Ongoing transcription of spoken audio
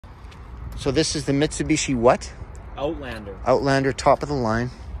So this is the Mitsubishi what? Outlander. Outlander, top of the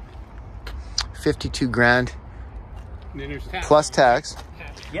line. 52 grand. And then there's tax. Plus tax.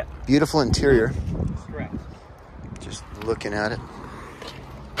 Yep. Beautiful interior. Correct. Just looking at it.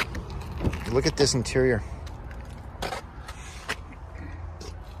 Look at this interior.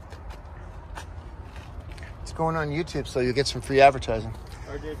 It's going on YouTube, so you'll get some free advertising.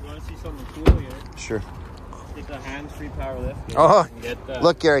 Or do you want to see something cool here? Sure. Take the hands-free power lift. Oh, Get,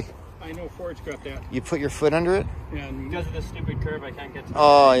 look, Gary. I know Ford's got that. You put your foot under it? And Because of the stupid curve, I can't get to.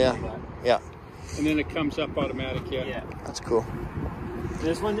 Oh, yeah. Yeah. and then it comes up automatic, Yeah. That's cool.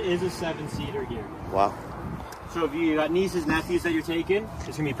 This one is a 7-seater here. Wow. So if you got nieces, nephews that you're taking,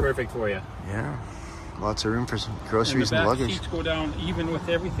 it's gonna be perfect for you. Yeah. Lots of room for some And groceries the and back luggage. seats go down even with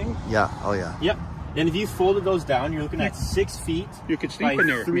everything. Yeah. Oh, yeah. Yep. And if you folded those down, you're looking at 6 feet. You could by sleep in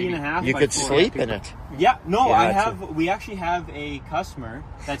there. 3.5. You by could 4. sleep in it. Yeah, no, Yeah, we actually have a customer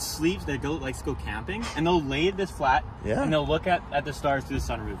that sleeps, that likes to go camping, and they'll lay this flat, Yeah. and they'll look at the stars through the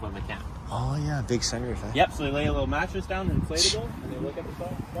sunroof when they camp. Oh, yeah. Big sunroof, eh? Yep, so they lay a little mattress down, inflatable, and they look at the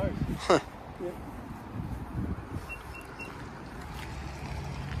stars. Huh. Yep.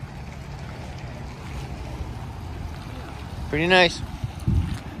 Pretty nice.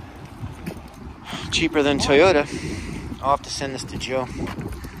 Cheaper than Toyota. I'll have to send this to Joe.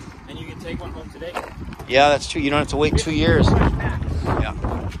 And you can take one home today. Yeah, that's true. You don't have to wait 2 years. Max.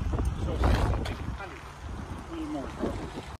 Yeah.